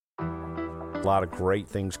A lot of great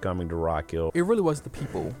things coming to Rock Hill. It really was the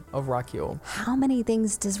people of Rock Hill. How many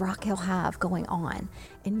things does Rock Hill have going on?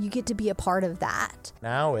 And you get to be a part of that.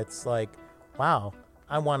 Now it's like, wow,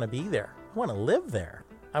 I want to be there. I want to live there.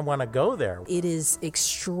 I want to go there. It is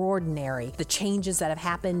extraordinary, the changes that have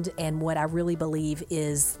happened, and what I really believe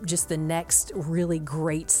is just the next really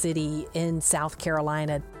great city in South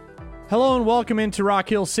Carolina. Hello and welcome into Rock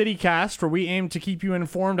Hill CityCast, where we aim to keep you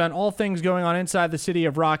informed on all things going on inside the city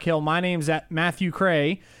of Rock Hill. My name's Matthew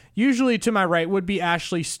Cray. Usually to my right would be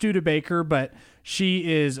Ashley Studebaker, but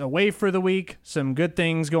she is away for the week. Some good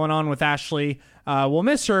things going on with Ashley. We'll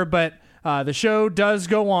miss her, but the show does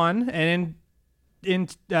go on, and in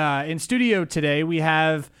studio today, we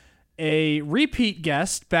have a repeat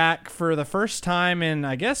guest back for the first time in,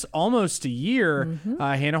 I guess, almost a year.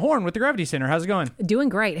 Hannah Horn with the Gravity Center. How's it going? Doing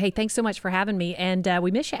great. Hey, thanks so much for having me. And we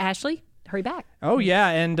miss you, Ashley. Hurry back. Oh, yeah.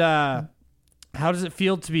 And how does it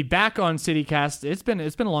feel to be back on CityCast? It's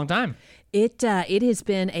been a long time. It has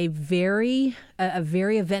been a very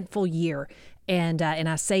eventful year. And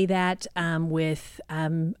I say that with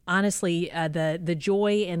honestly the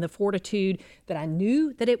joy and the fortitude that I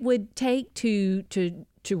knew that it would take to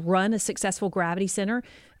run a successful Gravity Center.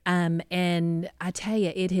 And I tell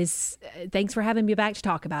you, it has. Thanks for having me back to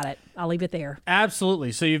talk about it. I'll leave it there.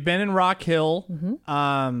 Absolutely. So you've been in Rock Hill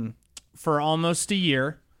for almost a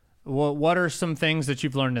year. What are some things that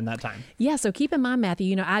you've learned in that time? Yeah, so keep in mind,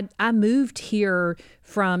 Matthew, I moved here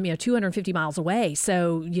from 250 miles away.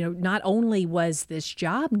 So, not only was this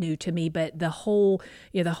job new to me, but the whole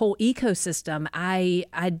ecosystem, I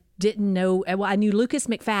didn't know. Well, I knew Lucas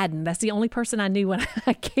McFadden. That's the only person I knew when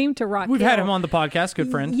I came to Rock Hill. We've had him on the podcast.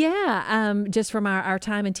 Good friend. Yeah, just from our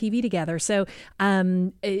time in TV together. So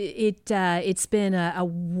it's been a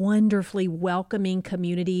wonderfully welcoming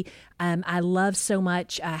community. I love so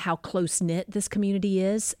much how close-knit this community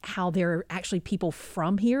is, how there are actually people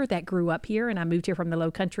from here that grew up here, and I moved here from the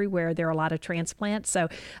Low Country where there are a lot of transplants. So,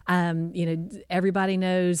 everybody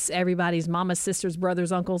knows everybody's mama, sisters,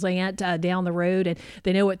 brothers, uncles, aunt down the road, and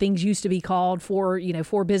they know what things used to be called for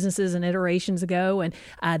businesses and iterations ago, and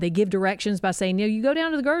they give directions by saying, you go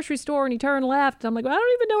down to the grocery store and you turn left. I'm like, well, I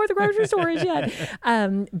don't even know where the grocery store is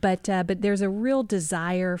yet. But there's a real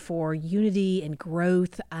desire for unity and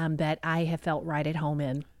growth that I have felt right at home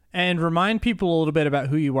in. And remind people a little bit about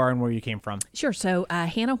who you are and where you came from. Sure. So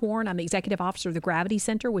Hannah Horn, I'm the executive officer of the Gravity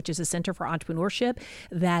Center, which is a center for entrepreneurship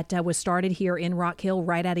that was started here in Rock Hill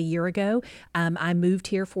right at a year ago. I moved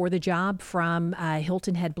here for the job from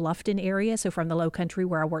Hilton Head Bluffton area, so from the Low Country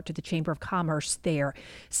where I worked at the Chamber of Commerce there.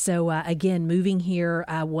 So again, moving here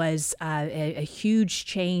was a huge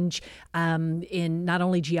change in not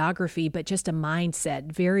only geography, but just a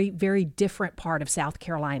mindset. Very, very different part of South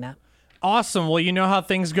Carolina. Awesome. Well, you know how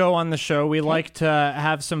things go on the show. We like to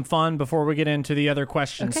have some fun before we get into the other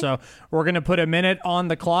questions. Okay. So we're going to put a minute on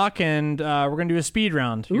the clock, and we're going to do a speed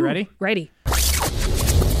round. You ready? Ready.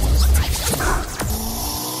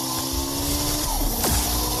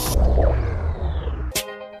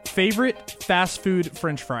 Favorite fast food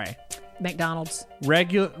French fry? McDonald's.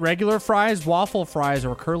 Regular fries, waffle fries,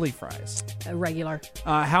 or curly fries? Regular.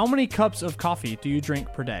 How many cups of coffee do you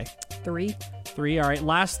drink per day? 3. 3. All right.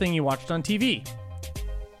 Last thing you watched on TV?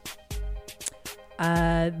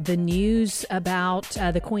 The news about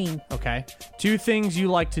the Queen. Okay. 2 things you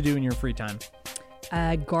like to do in your free time?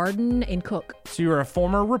 Garden and cook. So you're a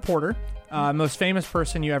former reporter. Most famous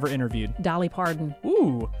person you ever interviewed? Dolly Parton.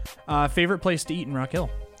 Ooh. Favorite place to eat in Rock Hill?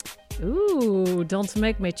 Ooh, don't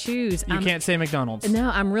make me choose. You can't say McDonald's. No,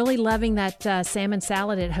 I'm really loving that salmon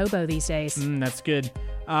salad at Hobo these days. That's good.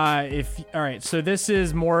 All right, so this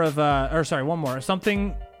is more of one more.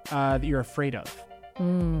 Something that you're afraid of.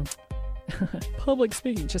 Public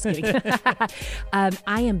speaking. Just kidding. I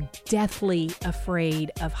am deathly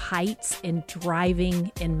afraid of heights and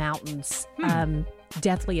driving in mountains.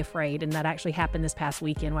 Deathly afraid, and that actually happened this past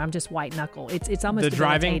weekend where I'm just white knuckle. It's almost the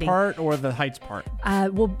driving part or the heights part.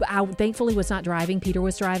 Well, I thankfully was not driving. Peter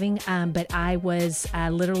was driving, but I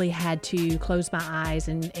literally had to close my eyes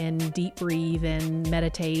and deep breathe and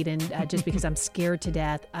meditate, and just because I'm scared to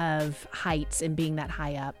death of heights and being that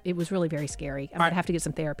high up. It was really very scary. I'm gonna have to get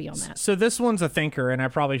some therapy on that. So this one's a thinker, and I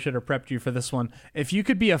probably should have prepped you for this one. If you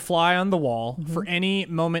could be a fly on the wall for any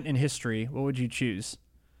moment in history, what would you choose?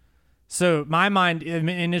 So my mind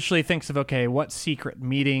initially thinks of, okay, what secret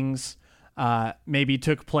meetings maybe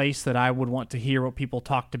took place that I would want to hear what people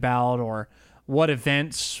talked about, or what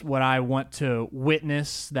events would I want to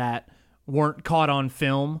witness that weren't caught on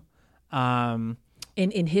film.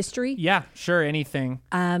 In history? Yeah, sure, anything.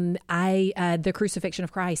 The crucifixion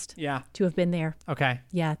of Christ. Yeah. To have been there. Okay.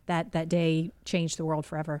 Yeah, that day changed the world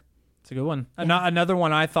forever. It's a good one. Another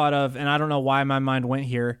one I thought of, and I don't know why my mind went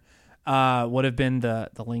here, would have been the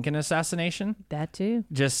Lincoln assassination. That too.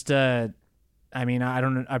 Just, I mean, I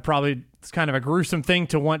don't know. It's kind of a gruesome thing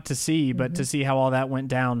to want to see, but to see how all that went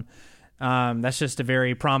down, that's just a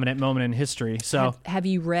very prominent moment in history. So, have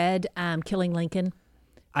you read Killing Lincoln?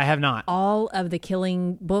 I have not. All of the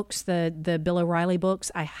Killing books, the Bill O'Reilly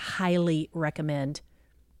books, I highly recommend.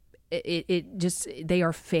 They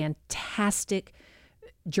are fantastic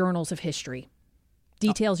journals of history.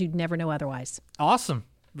 Details you'd never know otherwise. Awesome.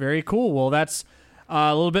 Very cool. Well, that's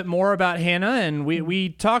a little bit more about Hannah, and we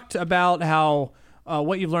talked about how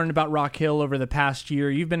what you've learned about Rock Hill over the past year.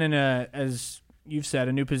 You've been in as you've said,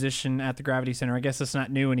 a new position at the Gravity Center. I guess that's not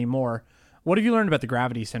new anymore. What have you learned about the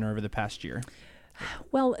Gravity Center over the past year?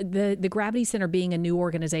 Well, the Gravity Center being a new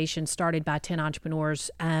organization started by 10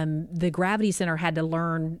 entrepreneurs, the Gravity Center had to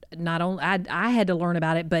learn, not only I had to learn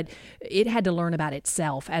about it, but it had to learn about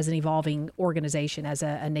itself as an evolving organization, as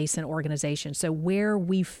a nascent organization. So where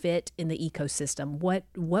we fit in the ecosystem, what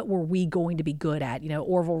were we going to be good at? You know,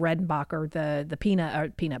 Orville Redenbacher, the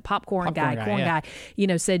peanut popcorn guy, you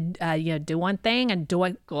know, said, do one thing and do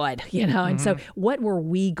it good, you know. And so what were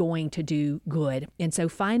we going to do good? And so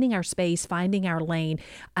finding our space, finding our lane,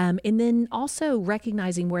 and then also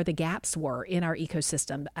recognizing where the gaps were in our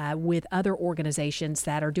ecosystem with other organizations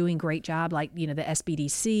that are doing great job, like, you know, the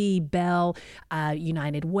SBDC, Bell,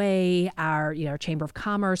 United Way, our Chamber of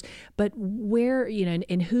Commerce, but where, you know,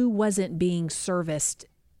 and who wasn't being serviced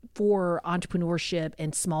for entrepreneurship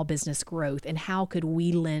and small business growth, and how could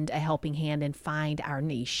we lend a helping hand and find our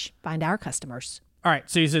niche, find our customers. All right,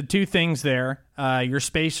 so you said two things there, your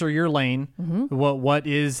space or your lane. What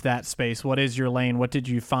is that space? What is your lane? What did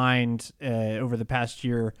you find over the past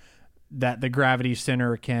year that the Gravity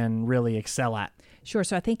Center can really excel at? Sure.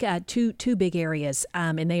 So I think two big areas,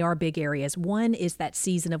 and they are big areas. One is that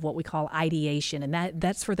season of what we call ideation, and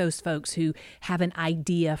that's for those folks who have an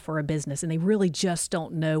idea for a business and they really just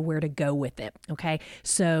don't know where to go with it. Okay,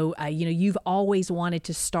 so you've always wanted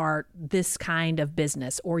to start this kind of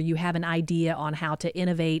business, or you have an idea on how to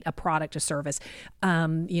innovate a product or service. A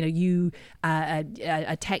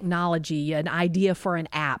technology, an idea for an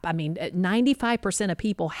app. I mean, 95% of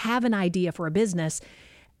people have an idea for a business,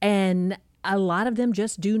 and a lot of them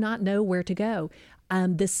just do not know where to go.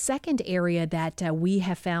 The second area that we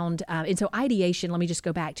have found, and so ideation, let me just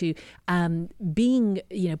go back to being,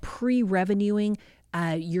 pre-revenuing.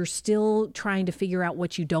 You're still trying to figure out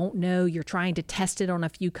what you don't know. You're trying to test it on a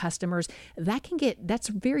few customers. That's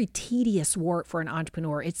very tedious work for an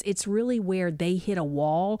entrepreneur. It's really where they hit a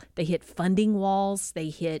wall. They hit funding walls. They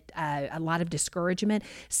hit a lot of discouragement.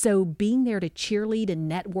 So being there to cheerlead and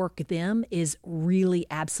network them is really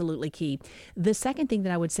absolutely key. The second thing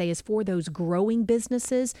that I would say is for those growing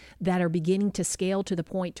businesses that are beginning to scale to the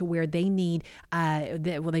point to where they need,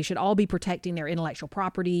 they should all be protecting their intellectual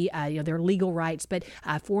property, their legal rights, but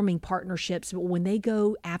forming partnerships. When they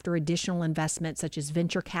go after additional investments such as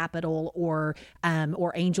venture capital or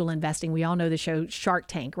angel investing, we all know the show Shark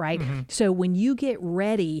Tank, right? So when you get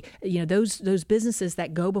ready, those businesses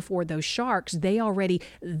that go before those sharks, they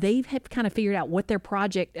have kind of figured out what their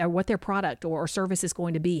project or what their product or service is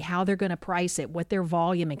going to be, how they're going to price it, what their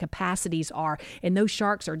volume and capacities are, and those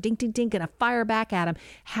sharks are dink dink dink going to fire back at them.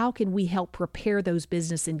 How can we help prepare those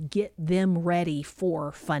businesses and get them ready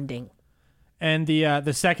for funding? And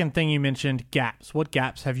the second thing you mentioned, gaps. What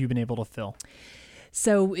gaps have you been able to fill?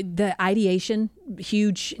 So the ideation,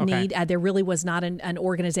 huge need. There really was not an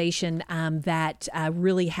organization that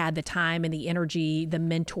really had the time and the energy, the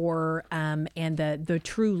mentor, and the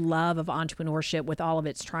true love of entrepreneurship with all of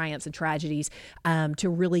its triumphs and tragedies to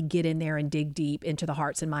really get in there and dig deep into the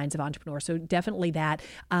hearts and minds of entrepreneurs. So definitely that.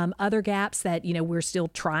 Other gaps that we're still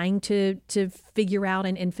trying to figure out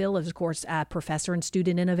and fill is, of course, professor and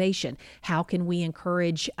student innovation. How can we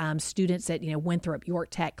encourage students at Winthrop, York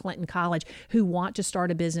Tech, Clinton College who want to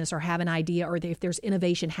start a business or have an idea, or if there's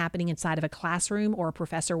innovation happening inside of a classroom or a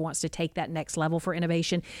professor wants to take that next level for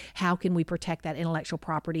innovation, how can we protect that intellectual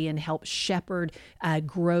property and help shepherd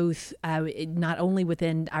growth not only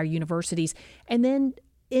within our universities and then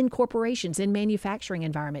in corporations, in manufacturing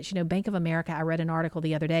environments. Bank of America, I read an article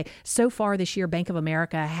the other day. So far this year, Bank of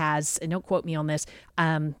America has, and don't quote me on this,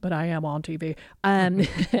 but I am on TV. I'm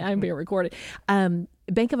being recorded.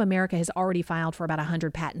 Bank of America has already filed for about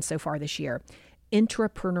 100 patents so far this year.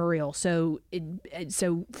 Intrapreneurial,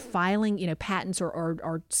 so filing, patents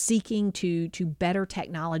or seeking to better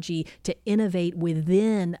technology to innovate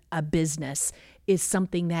within a business is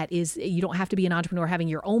something that is, you don't have to be an entrepreneur having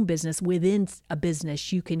your own business. Within a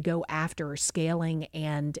business, you can go after scaling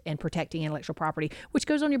and protecting intellectual property, which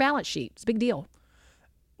goes on your balance sheet. It's a big deal.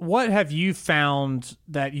 what have you found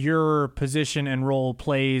that your position and role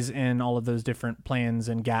plays in all of those different plans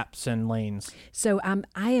and gaps and lanes? So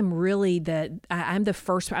I am really I'm the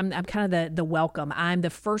first. I'm kind of the welcome. I'm the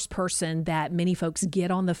first person that many folks get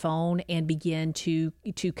on the phone and begin to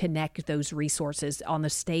connect those resources on the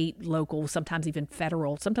state, local, sometimes even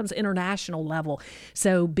federal, sometimes international level.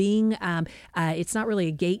 So being it's not really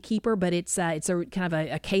a gatekeeper, but it's a kind of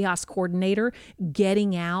a chaos coordinator,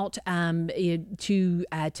 getting out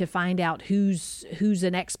to find out who's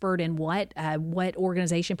an expert in what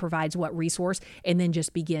organization provides what resource, and then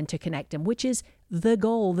just begin to connect them, which is the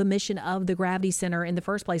goal. The mission of the Gravity Center in the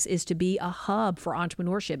first place is to be a hub for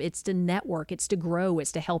entrepreneurship. It's to network, it's to grow,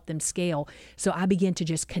 it's to help them scale. So I begin to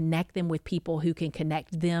just connect them with people who can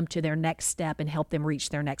connect them to their next step and help them reach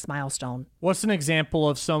their next milestone. What's an example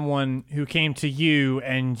of someone who came to you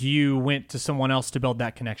and you went to someone else to build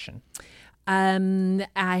that connection?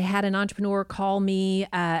 I had an entrepreneur call me,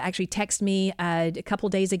 actually text me a couple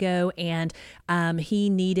days ago, and he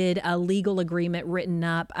needed a legal agreement written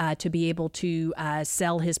up to be able to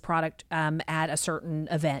sell his product at a certain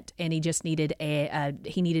event, and he just needed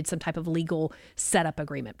he needed some type of legal setup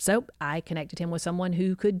agreement. So I connected him with someone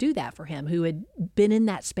who could do that for him, who had been in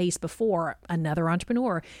that space before, another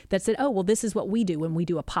entrepreneur that said, "Oh, well, this is what we do when we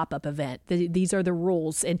do a pop-up event. These are the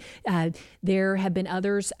rules." And there have been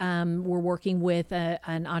others. We're working with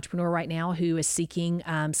an entrepreneur right now who is seeking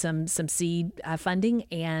some seed funding,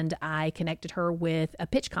 and I connected her with a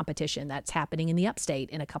pitch competition that's happening in the upstate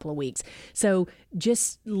in a couple of weeks. So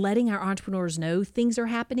just letting our entrepreneurs know things are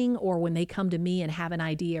happening, or when they come to me and have an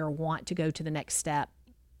idea or want to go to the next step,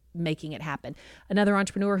 making it happen. Another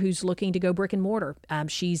entrepreneur who's looking to go brick and mortar.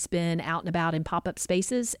 She's been out and about in pop-up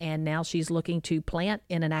spaces, and now she's looking to plant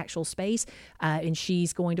in an actual space. And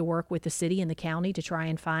she's going to work with the city and the county to try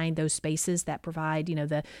and find those spaces that provide,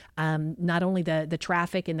 the not only the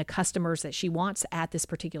traffic and the customers that she wants at this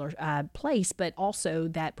particular place, but also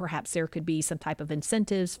that perhaps there could be some type of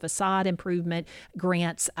incentives, facade improvement,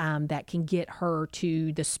 grants that can get her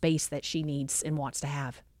to the space that she needs and wants to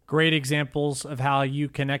have. Great examples of how you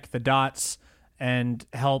connect the dots and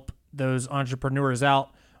help those entrepreneurs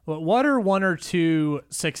out. What are one or two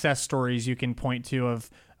success stories you can point to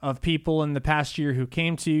of people in the past year who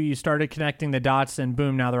came to you, you started connecting the dots, and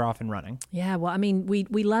boom, now they're off and running? Yeah, well, I mean,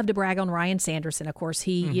 we love to brag on Ryan Sanderson. Of course,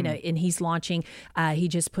 he, and he's launching, he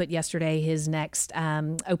just put yesterday his next,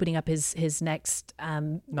 opening up his next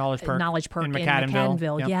Knowledge Perk in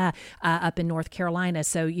McAdenville. Yep. Up in North Carolina.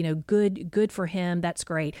 So, good for him. That's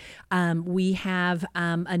great. We have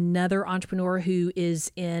another entrepreneur who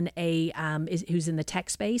is in who's in the tech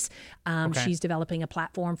space. She's developing a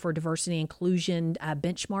platform for diversity and inclusion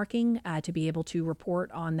benchmarking to be able to report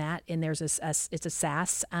on that. And there's it's a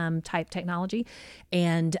SaaS type technology,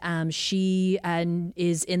 and she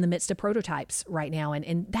is in the midst of prototypes right now,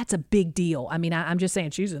 and that's a big deal. I mean, I'm just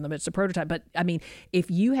saying she's in the midst of prototype, but I mean, if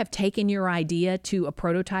you have taken your idea to a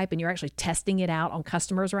prototype and you're actually testing it out on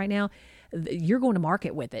customers right now, you're going to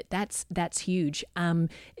market with it. That's huge.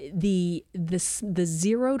 The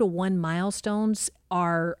 0 to 1 milestones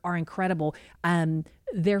are incredible.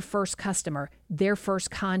 Their first customer, their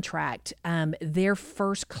first contract, their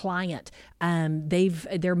first client.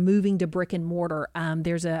 They're moving to brick and mortar.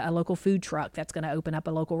 There's a local food truck that's going to open up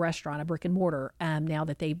a local restaurant, a brick and mortar. Now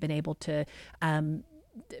that they've been able to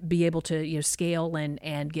scale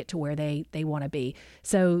and get to where they want to be.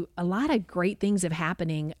 So a lot of great things have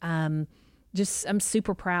happening. I'm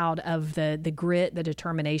super proud of the grit, the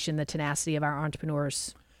determination, the tenacity of our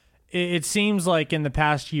entrepreneurs. It seems like in the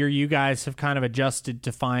past year, you guys have kind of adjusted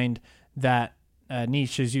to find that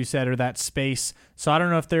niche, as you said, or that space. So I don't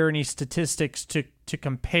know if there are any statistics to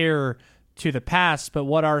compare to the past, but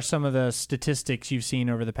what are some of the statistics you've seen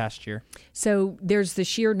over the past year? So there's the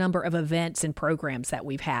sheer number of events and programs that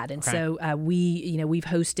we've had. And so we've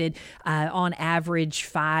hosted on average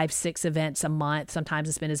 5-6 events a month. Sometimes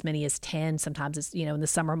it's been as many as 10. Sometimes it's, in the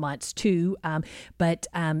summer months 2. But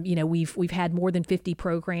we've had more than 50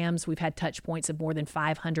 programs. We've had touch points of more than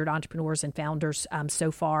 500 entrepreneurs and founders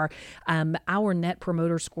so far. Our Net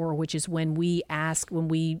Promoter Score, which is when we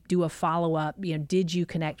do a follow-up, did you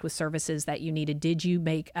connect with services that you needed? Did you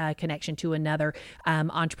make a connection to another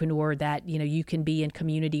entrepreneur that you can be in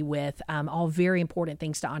community with? All very important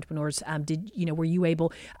things to entrepreneurs. Were you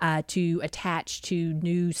able to attach to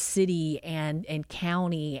new city and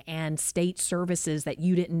county and state services that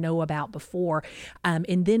you didn't know about before?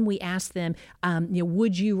 And then we asked them,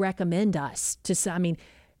 would you recommend us to?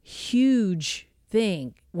 Huge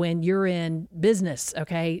thing. when you're in business,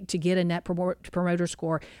 okay, to get a net promoter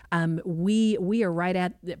score, we are right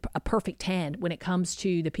at a perfect 10 when it comes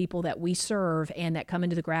to the people that we serve and that come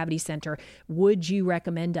into the Gravity Center. Would you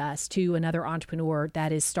recommend us to another entrepreneur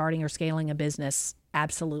that is starting or scaling a business?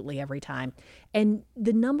 Absolutely, every time. And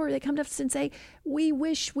the number they come to us and say, we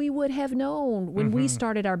wish we would have known when we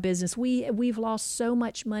started our business. We've lost so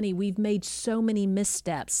much money. We've made so many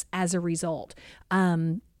missteps as a result.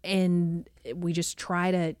 And we just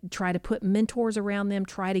try to put mentors around them,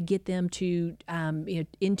 try to get them to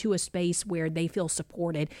into a space where they feel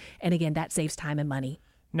supported. And again, that saves time and money.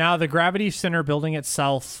 Now, the Gravity Center building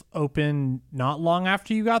itself opened not long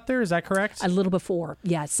after you got there. Is that correct? A little before.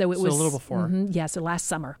 Yeah. So it was a little before. Yeah. So last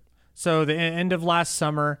summer. So the end of last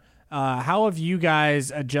summer. How have you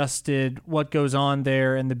guys adjusted what goes on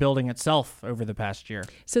there in the building itself over the past year?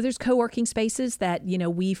 So there's co-working spaces that,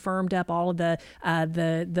 we firmed up all of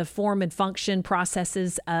the form and function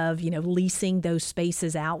processes of, leasing those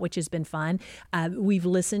spaces out, which has been fun. We've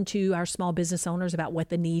listened to our small business owners about what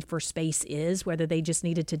the need for space is, whether they just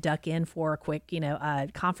needed to duck in for a quick,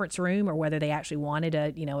 conference room, or whether they actually wanted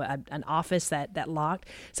an office that locked.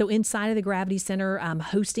 So inside of the Gravity Center,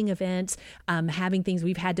 hosting events, having things,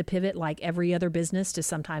 we've had to pivot like every other business to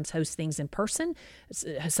sometimes host things in person,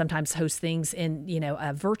 sometimes host things in,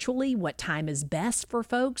 virtually. What time is best for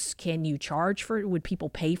folks? Can you charge for it? Would people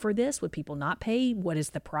pay for this? Would people not pay? What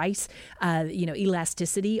is the price,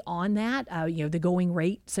 elasticity on that, the going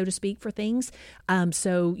rate, so to speak, for things.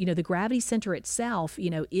 So, the Gravity Center itself,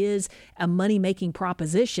 is a money-making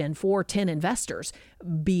proposition for 10 investors.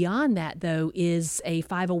 Beyond that, though, is a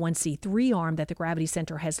 501c3 arm that the Gravity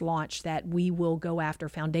Center has launched that we will go after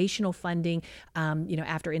foundational funding,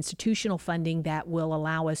 after institutional funding that will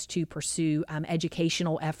allow us to pursue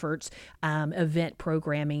educational efforts, event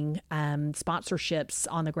programming, sponsorships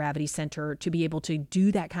on the Gravity Center to be able to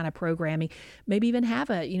do that kind of programming, maybe even have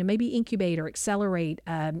maybe incubate or accelerate,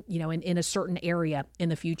 in a certain area in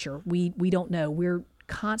the future. We don't know. We're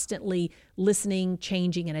constantly listening,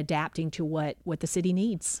 changing, and adapting to what the city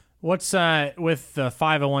needs. What's with the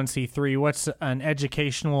 501c3? What's an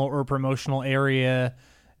educational or promotional area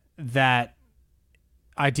that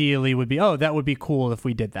ideally would be, that would be cool if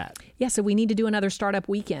we did that? Yeah, so we need to do another startup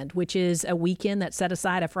weekend, which is a weekend that's set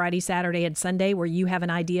aside a Friday, Saturday, and Sunday where you have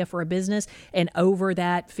an idea for a business, and over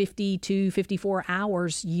that 50 to 54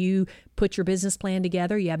 hours, you put your business plan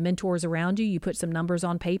together, you have mentors around you, you put some numbers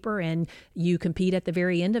on paper, and you compete at the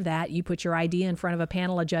very end of that. You put your idea in front of a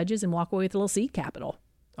panel of judges and walk away with a little seed capital.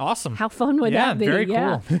 Awesome. How fun would that be? Very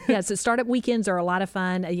cool. Yeah, so startup weekends are a lot of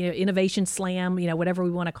fun, innovation slam, whatever we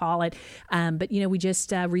want to call it. But, we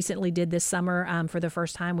just recently did this summer, for the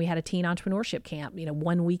first time, we had a teen entrepreneurship camp,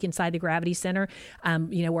 1 week inside the Gravity Center,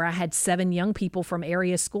 where I had 7 young people from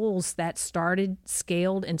area schools that started,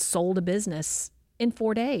 scaled, and sold a business in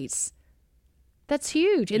 4 days. That's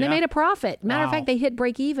huge. And they made a profit. Matter of fact, they hit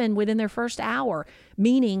break even within their first hour,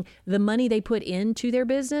 meaning the money they put into their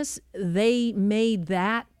business, they made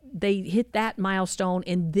that. They hit that milestone,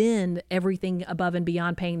 and then everything above and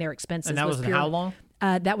beyond paying their expenses. And that was in how long?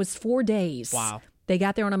 That was 4 days. Wow. They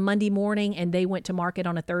got there on a Monday morning, and they went to market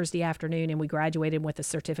on a Thursday afternoon, and we graduated with a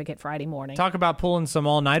certificate Friday morning. Talk about pulling some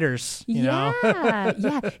all-nighters, Yeah.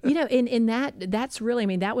 In that's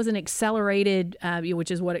really, that was an accelerated, which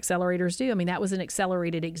is what accelerators do. That was an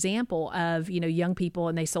accelerated example of, young people,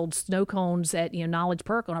 and they sold snow cones at, Knowledge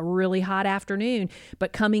Perk on a really hot afternoon,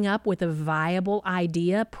 but coming up with a viable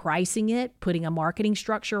idea, pricing it, putting a marketing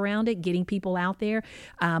structure around it, getting people out there,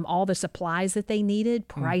 all the supplies that they needed,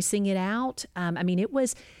 pricing it out. It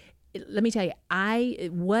was, let me tell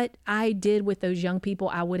you, what I did with those young people,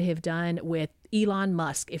 I would have done with Elon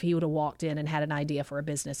Musk if he would have walked in and had an idea for a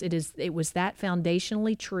business. It was that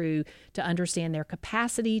foundationally true to understand their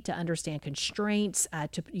capacity, to understand constraints,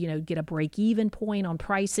 to get a break-even point on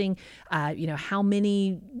pricing. How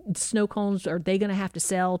many snow cones are they going to have to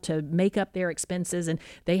sell to make up their expenses? And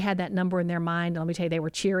they had that number in their mind. Let me tell you, they were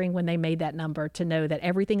cheering when they made that number to know that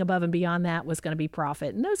everything above and beyond that was going to be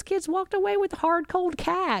profit. And those kids walked away with hard, cold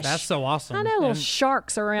cash. That's so awesome. I know, little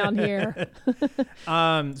sharks around here.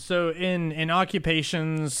 So in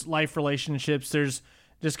occupations, life relationships, there's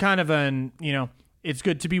just kind of it's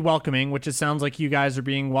good to be welcoming, which it sounds like you guys are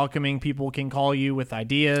being welcoming. People can call you with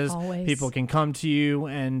ideas. Always. People can come to you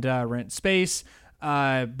and rent space.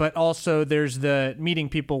 But also there's the meeting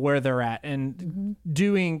people where they're at and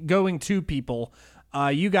going to people.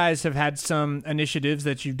 You guys have had some initiatives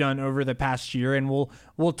that you've done over the past year, and we'll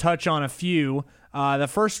we'll touch on a few. The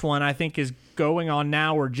first one I think is going on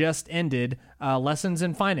now or just ended, Lessons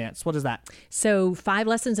in Finance. What is that? So 5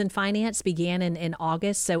 Lessons in Finance began in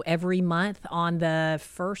August. So every month on the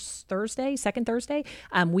second Thursday,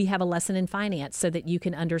 we have a lesson in finance so that you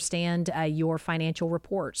can understand your financial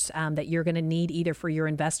reports that you're going to need either for your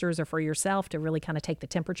investors or for yourself to really kind of take the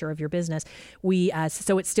temperature of your business.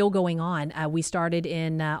 So it's still going on. We started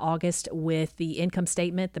in August with the income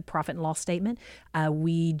statement, the profit and loss statement.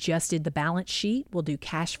 We just did the balance sheet. We'll do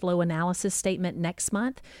cash flow analysis statement next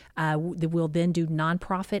month. We'll then do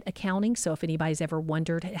nonprofit accounting. So if anybody's ever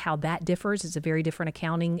wondered how that differs, it's a very different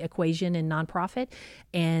accounting equation in nonprofit.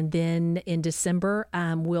 And then in December,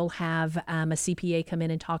 we'll have a CPA come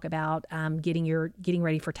in and talk about getting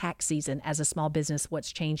ready for tax season as a small business,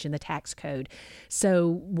 what's changed in the tax code. So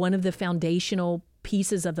one of the foundational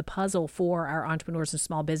pieces of the puzzle for our entrepreneurs and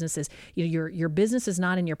small businesses, your business is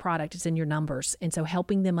not in your product, it's in your numbers. And so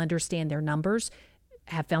helping them understand their numbers,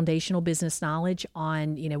 have foundational business knowledge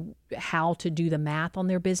on, how to do the math on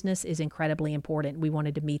their business is incredibly important. We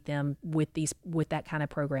wanted to meet them with that kind of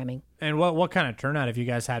programming. And what kind of turnout have you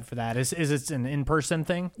guys had for that? Is it an in-person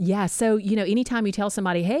thing? Yeah. So, anytime you tell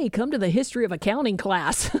somebody, hey, come to the history of accounting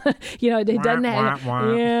class, it doesn't have,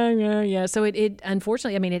 yeah. So it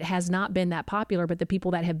unfortunately, it has not been that popular, but the people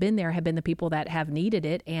that have been there have been the people that have needed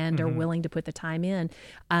it and are willing to put the time in.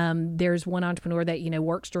 There's one entrepreneur that,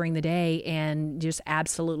 works during the day and just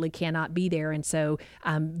absolutely cannot be there. And so,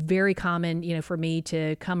 very common, for me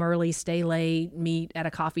to come early, stay late, meet at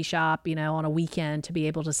a coffee shop, on a weekend to be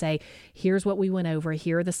able to say, here's what we went over.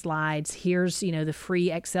 Here are the slides. Here's, the free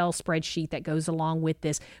Excel spreadsheet that goes along with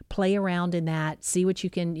this. Play around in that. See what you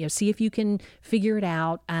can, see if you can figure it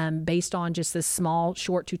out based on just this small,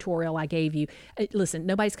 short tutorial I gave you. Listen,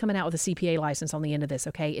 nobody's coming out with a CPA license on the end of this,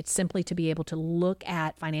 okay? It's simply to be able to look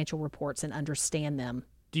at financial reports and understand them.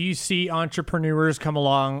 Do you see entrepreneurs come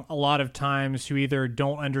along a lot of times who either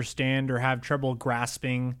don't understand or have trouble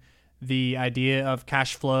grasping the idea of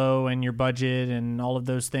cash flow and your budget and all of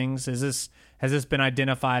those things? Has this been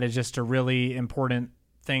identified as just a really important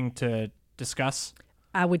thing to discuss?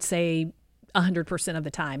 I would say 100% of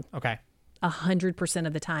the time. Okay. 100%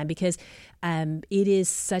 of the time, because it is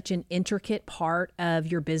such an intricate part of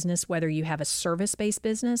your business, whether you have a service-based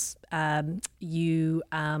business, dog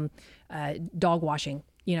washing,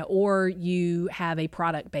 or you have a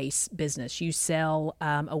product-based business. You sell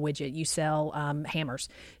a widget, you sell hammers.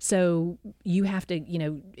 So you have to,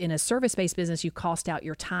 in a service-based business, you cost out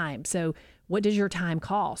your time. So what does your time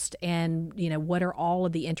cost? And, what are all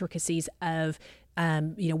of the intricacies of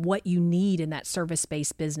what you need in that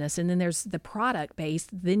service-based business. And then there's the product-based.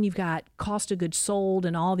 Then you've got cost of goods sold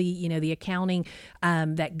and all the, the accounting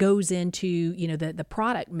that goes into, the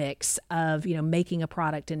product mix of, making a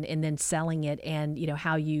product and then selling it, and,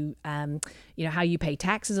 how you pay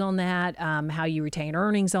taxes on that, how you retain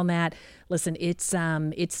earnings on that. Listen, it's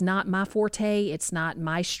not my forte. It's not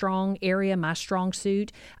my strong area, my strong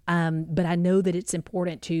suit. But I know that it's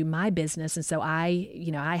important to my business. And so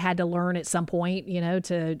I had to learn at some point,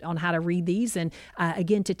 on how to read these. And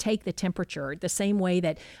again, to take the temperature the same way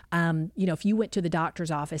that, if you went to the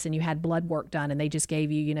doctor's office and you had blood work done and they just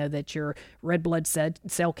gave you, that your red blood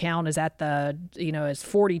cell count is at the, is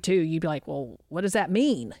 42, you'd be like, well, what does that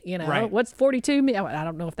mean? Right. What's 42 mean? I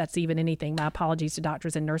don't know if that's even anything. My apologies to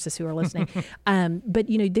doctors and nurses who are listening. But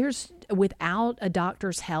there's, without a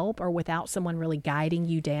doctor's help or without someone really guiding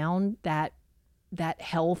you down that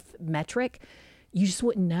health metric, you just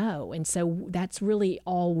wouldn't know. And so that's really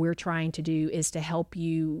all we're trying to do, is to help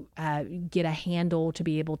you get a handle to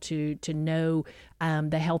be able to know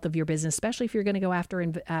the health of your business, especially if you're going to go after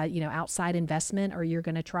outside investment, or you're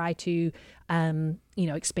going to try to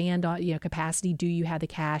expand capacity. Do you have the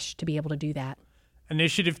cash to be able to do that?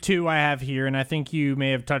 Initiative 2 I have here, and I think you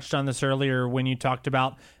may have touched on this earlier when you talked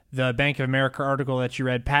about the Bank of America article that you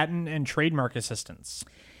read, patent and trademark assistance.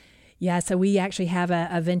 Yeah, so we actually have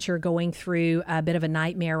a venture going through a bit of a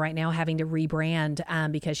nightmare right now, having to rebrand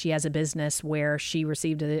because she has a business where she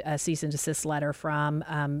received a cease and desist letter from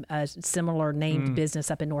a similar named business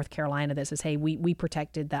up in North Carolina that says, hey, we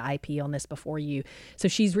protected the IP on this before you. So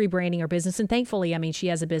she's rebranding her business. And thankfully, she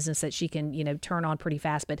has a business that she can, turn on pretty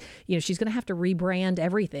fast. But, she's going to have to rebrand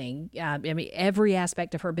everything. Every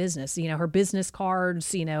aspect of her business, her business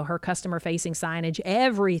cards, her customer-facing signage,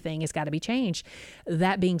 everything has got to be changed.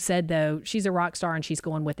 That being said, though, she's a rock star and she's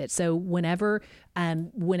going with it. So whenever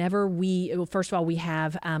first of all, we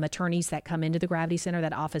have attorneys that come into the Gravity Center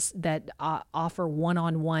that offer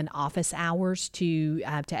one-on-one office hours to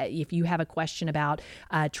if you have a question about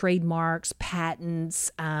trademarks,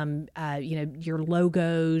 patents, your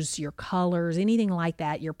logos, your colors, anything like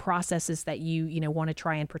that, your processes that you want to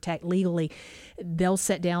try and protect legally, they'll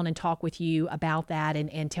sit down and talk with you about that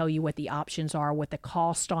and tell you what the options are, what the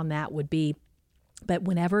cost on that would be. But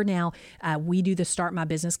whenever now we do the Start My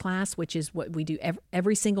Business class, which is what we do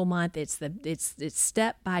every single month. It's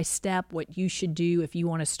step by step what you should do if you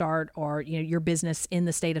want to start your business in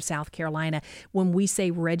the state of South Carolina. When we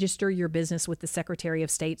say register your business with the Secretary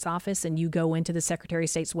of State's office, and you go into the Secretary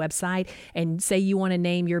of State's website and say you want to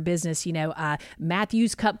name your business,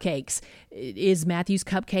 Matthews Cupcakes, is Matthews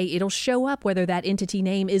Cupcake. It'll show up whether that entity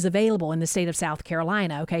name is available in the state of South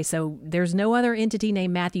Carolina. Okay, so there's no other entity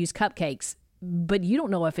named Matthews Cupcakes. But you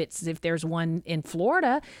don't know if there's one in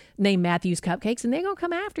Florida named Matthews Cupcakes, and they're going to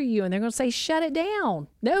come after you and they're going to say, shut it down.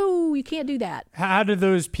 No, you can't do that. How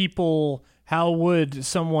would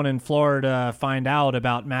someone in Florida find out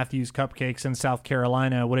about Matthews Cupcakes in South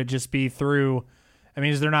Carolina? Would it just be through,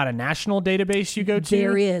 is there not a national database you go to?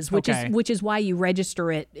 There is, which is why you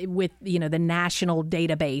register it with, the national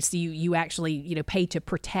database. You actually, pay to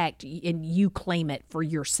protect, and you claim it for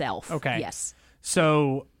yourself. Okay. Yes.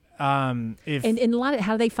 So... and a lot of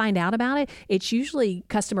how they find out about it, it's usually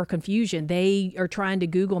customer confusion. They are trying to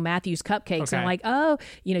Google Matthews Cupcakes and like,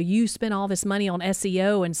 you spent all this money on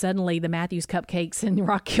SEO and suddenly the Matthews Cupcakes in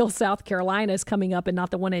Rock Hill, South Carolina is coming up and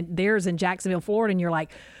not the one theirs in Jacksonville, Florida. And you're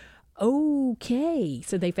like, okay.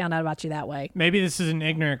 So they found out about you that way. Maybe this is an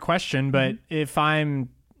ignorant question, but if I'm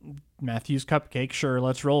Matthews Cupcake, sure,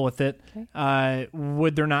 let's roll with it. Okay.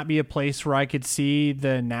 Would there not be a place where I could see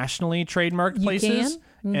the nationally trademarked places? You can.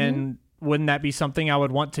 Mm-hmm. And wouldn't that be something I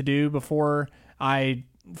would want to do before I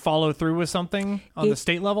follow through with something on the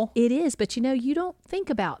state level? It is, but you don't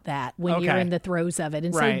think about that when you're in the throes of it.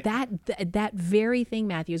 And so that very thing,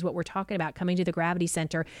 Matthew, is what we're talking about coming to the Gravity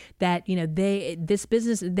Center, that, they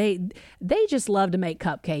just love to make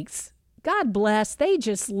cupcakes. God bless, they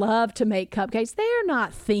just love to make cupcakes. They're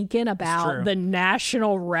not thinking about the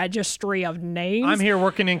National Registry of Names. I'm here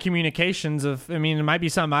working in communications. It might be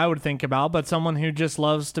something I would think about, but someone who just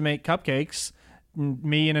loves to make cupcakes,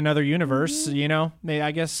 me in another universe,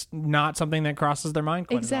 I guess not something that crosses their mind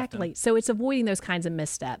quite exactly. So it's avoiding those kinds of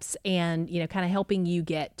missteps and, kind of helping you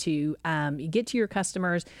get to your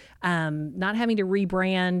customers, not having to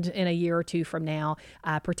rebrand in a year or two from now,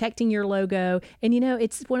 protecting your logo. And,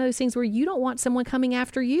 it's one of those things where you don't want someone coming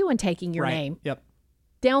after you and taking your name. Yep.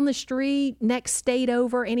 Down the street, next state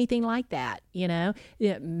over, anything like that,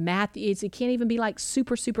 Matthews, it can't even be like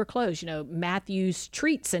super, super close, Matthews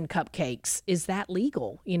Treats and Cupcakes. Is that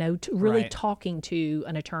legal? Really talking to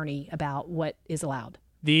an attorney about what is allowed.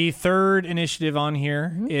 The third initiative on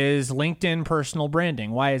here is LinkedIn personal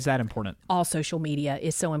branding. Why is that important? All social media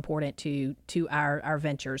is so important to our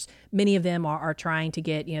ventures. Many of them are trying to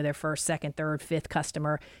get their first, second, third, fifth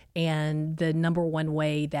customer, and the number one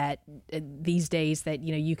way that these days that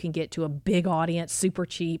you can get to a big audience super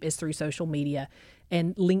cheap is through social media.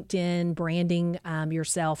 And LinkedIn, branding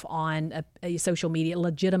yourself on a social media,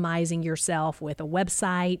 legitimizing yourself with a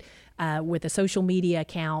website, with a social media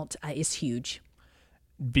account is huge.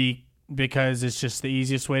 Because it's just the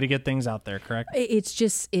easiest way to get things out there, correct? It's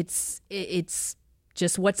just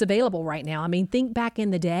what's available right now. Think back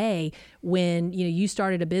in the day when you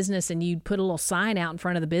started a business and you'd put a little sign out in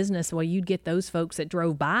front of the business. Well, you'd get those folks that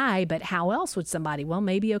drove by, but how else would somebody? Well,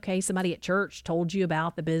 maybe somebody at church told you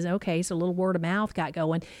about the business. Okay, so a little word of mouth got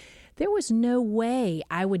going. There was no way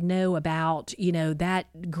I would know about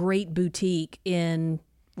that great boutique in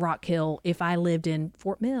Rock Hill if I lived in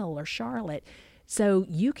Fort Mill or Charlotte. So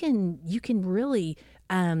you can really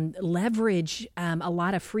leverage a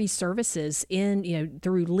lot of free services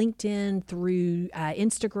through LinkedIn, through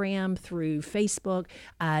Instagram, through Facebook,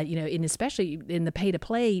 and especially in the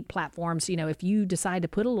pay-to-play platforms. If you decide to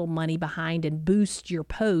put a little money behind and boost your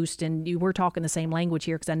post, and we're talking the same language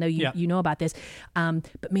here because I know you know about this.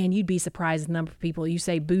 But man, you'd be surprised the number of people you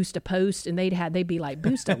say boost a post, and they'd be like,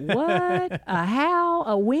 boost a what? A how?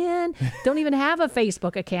 A when? Don't even have a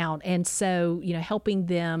Facebook account, and so helping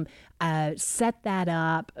them set that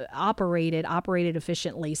up, operate it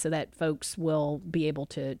efficiently so that folks will be able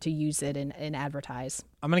to use it and advertise.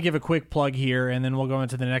 I'm going to give a quick plug here, and then we'll go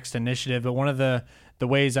into the next initiative. But one of the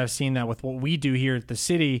ways I've seen that with what we do here at the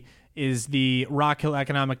city is the Rock Hill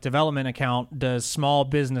Economic Development account does small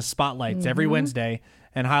business spotlights every Wednesday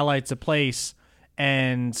and highlights a place.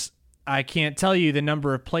 And I can't tell you the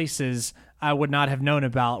number of places I would not have known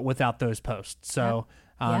about without those posts. So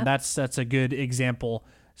that's a good example.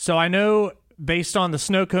 So I know based on the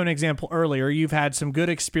snow cone example earlier, you've had some good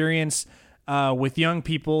experience with young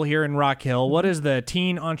people here in Rock Hill. What is the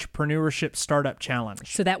Teen Entrepreneurship Startup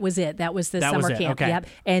Challenge? So that was it. That was the summer camp. Okay. Yep.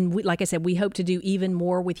 And like I said, we hope to do even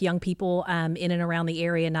more with young people in and around the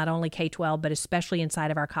area, not only K-12, but especially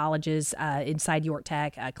inside of our colleges, inside York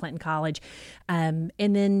Tech, Clinton College. And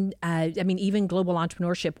then, even Global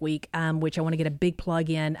Entrepreneurship Week, which I want to get a big plug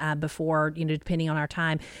in before, depending on our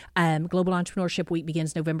time. Global Entrepreneurship Week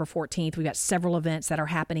begins November 14th. We've got several events that are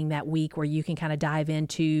happening that week where you can kind of dive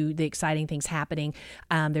into the exciting things happening.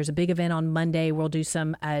 There's a big event on Monday. We'll do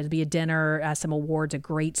it'll be a dinner, some awards, a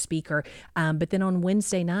great speaker. But then on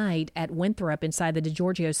Wednesday night at Winthrop inside the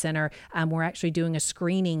DeGiorgio Center, we're actually doing a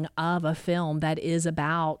screening of a film that is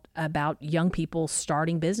about young people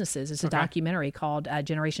starting businesses. It's a documentary called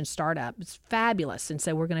Generation Startup. It's fabulous. And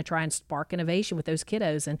so we're going to try and spark innovation with those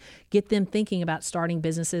kiddos and get them thinking about starting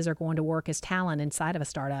businesses or going to work as talent inside of a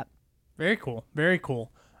startup. Very cool. Very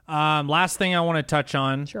cool. Last thing I want to touch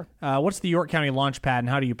on. Sure. What's the York County Launchpad and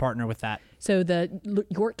how do you partner with that? So the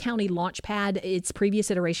York County Launchpad, its previous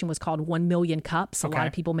iteration was called 1 Million Cups. A lot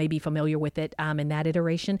of people may be familiar with it in that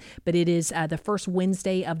iteration, but it is the first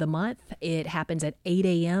Wednesday of the month. It happens at 8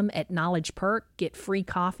 a.m. at Knowledge Perk. Get free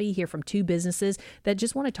coffee, hear from 2 businesses that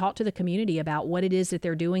just want to talk to the community about what it is that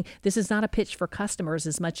they're doing. This is not a pitch for customers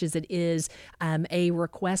as much as it is a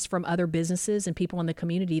request from other businesses and people in the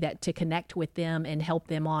community to connect with them and help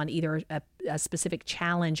them on either a specific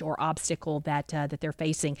challenge or obstacle that they're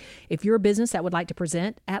facing. If you're a business that would like to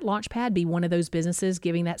present at Launchpad, be one of those businesses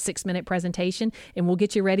giving that 6-minute presentation, and we'll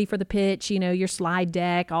get you ready for the pitch, your slide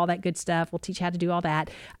deck, all that good stuff. We'll teach you how to do all that.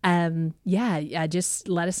 Just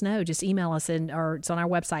let us know. Just email us, or it's on our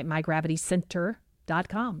website,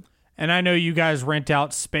 mygravitycenter.com. And I know you guys rent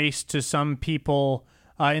out space to some people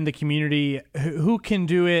in the community. Who can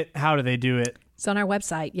do it? How do they do it? It's on our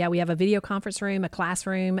website. Yeah, we have a video conference room, a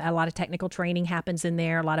classroom, a lot of technical training happens in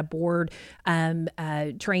there, a lot of board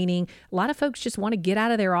training. A lot of folks just want to get out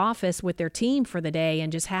of their office with their team for the day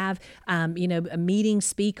and just have, a meeting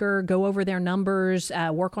speaker, go over their numbers,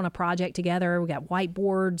 work on a project together. We got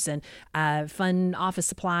whiteboards and fun office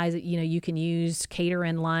supplies that, you can use, cater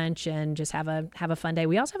in lunch and just have a fun day.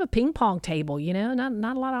 We also have a ping pong table,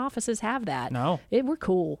 not a lot of offices have that. No. We're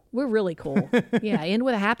cool. We're really cool. Yeah, end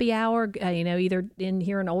with a happy hour, either in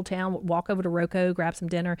here in Old Town, walk over to Rocco, grab some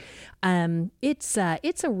dinner. It's a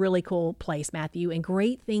really cool place, Matthew, and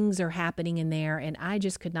great things are happening in there. And I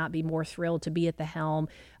just could not be more thrilled to be at the helm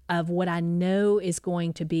of what I know is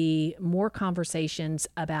going to be more conversations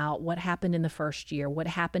about what happened in the first year, what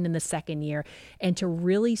happened in the second year, and to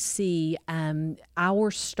really see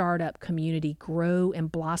our startup community grow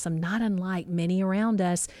and blossom, not unlike many around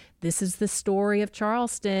us. This is the story of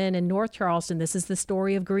Charleston and North Charleston. This is the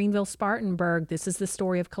story of Greenville, Spartanburg. This is the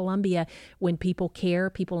story of Columbia. When people care,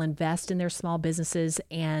 people invest in their small businesses,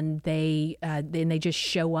 and they just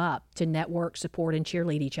show up to network, support, and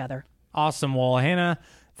cheerlead each other. Awesome. Well, Hannah,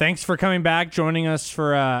 thanks for coming back, joining us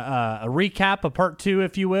for a recap, a part 2,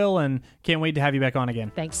 if you will, and can't wait to have you back on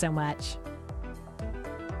again. Thanks so much.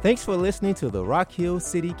 Thanks for listening to the Rock Hill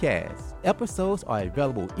City Cast. Episodes are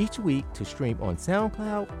available each week to stream on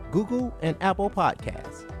SoundCloud, Google, and Apple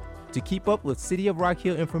Podcasts. To keep up with City of Rock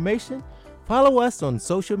Hill information, follow us on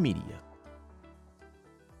social media.